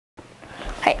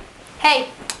Hey,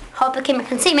 hope the camera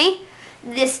can see me.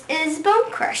 This is Bone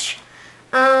Crush.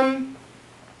 And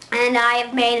I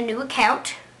have made a new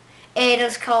account. It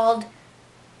is called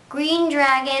Green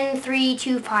Dragon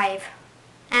 325.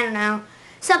 I don't know,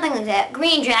 something like that.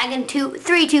 Green Dragon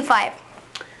 325.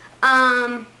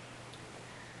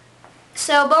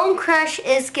 So Bone Crush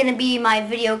is gonna be my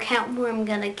video account where I'm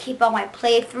gonna keep all my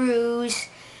playthroughs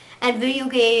and video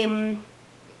game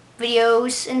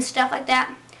videos and stuff like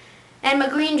that. And my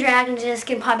Green Dragon is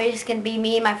probably just gonna be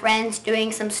me and my friends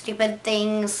doing some stupid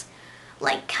things,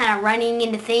 like kind of running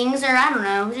into things, or I don't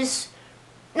know, just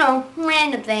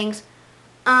random things.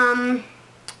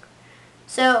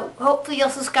 So hopefully you'll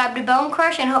subscribe to Bone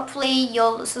Crush, and hopefully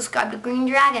you'll subscribe to Green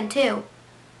Dragon too.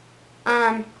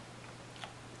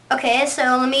 Okay,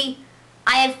 so right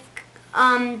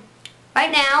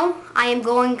now I am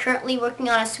currently working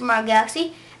on a Super Mario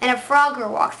Galaxy and a Frogger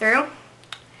walkthrough.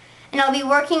 And I'll be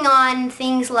working on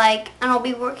things like, a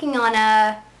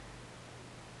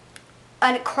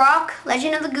Croc,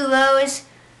 Legend of the Goobos,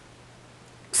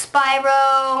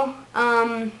 Spyro,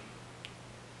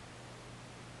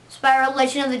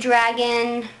 Legend of the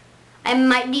Dragon. I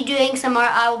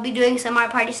will be doing some Mario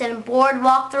Party 7 board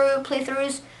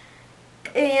playthroughs.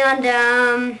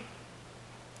 And,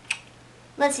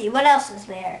 let's see, what else is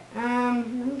there? I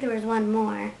think there was one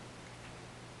more.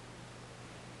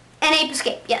 And Ape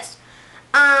Escape, yes.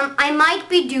 I might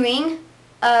be doing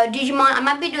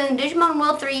Digimon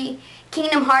World 3,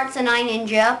 Kingdom Hearts and I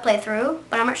Ninja playthrough,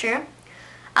 but I'm not sure.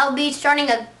 I'll be starting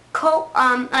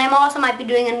I also might be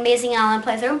doing an Amazing Island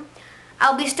playthrough.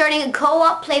 I'll be starting a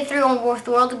co-op playthrough on World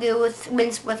to Go with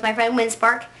my friend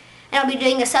Windspark, and I'll be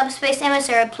doing a Subspace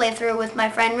Emissary playthrough with my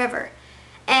friend River.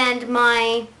 And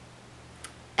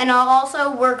I'll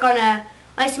also work on a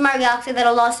Super Mario Galaxy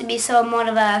that'll also be somewhat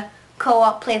of a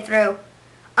co-op playthrough.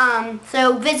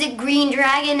 So visit Green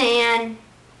Dragon and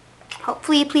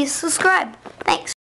hopefully please subscribe. Thanks.